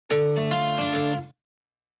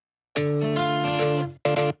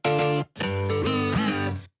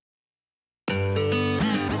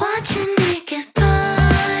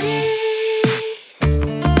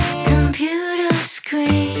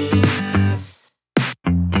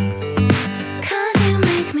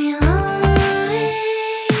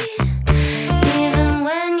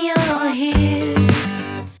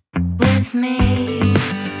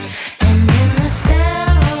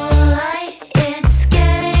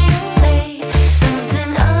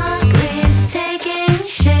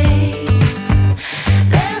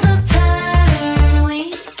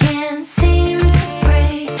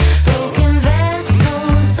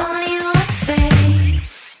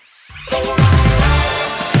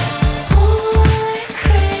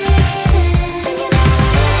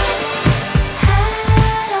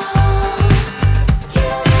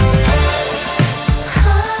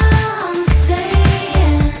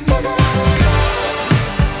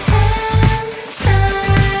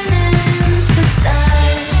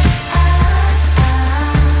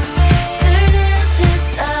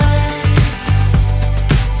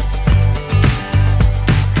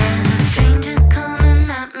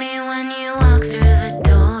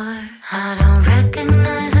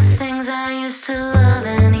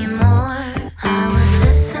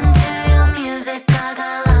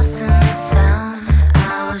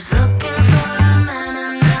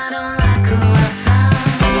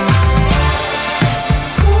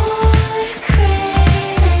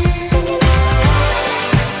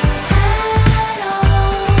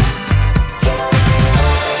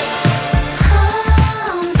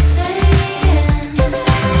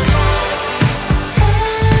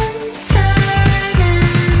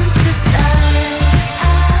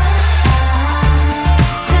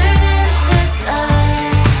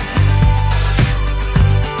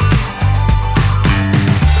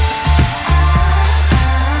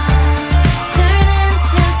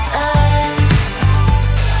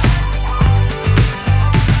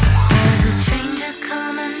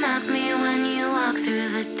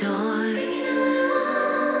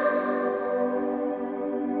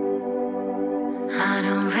I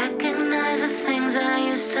don't recognize the things I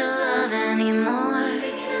used to love anymore.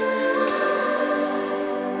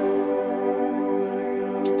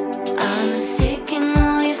 I'm mistaking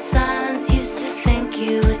all your silence, used to think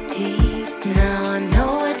you were deep. Now I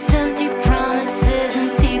know it's empty promises and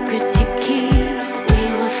secrets you keep. We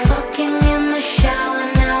were fucking in the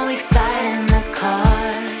shower, now we fight in the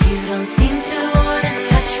car. You don't seem to wanna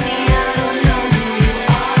touch me, I don't know who you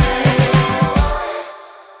are.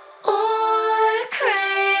 Or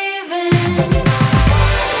craving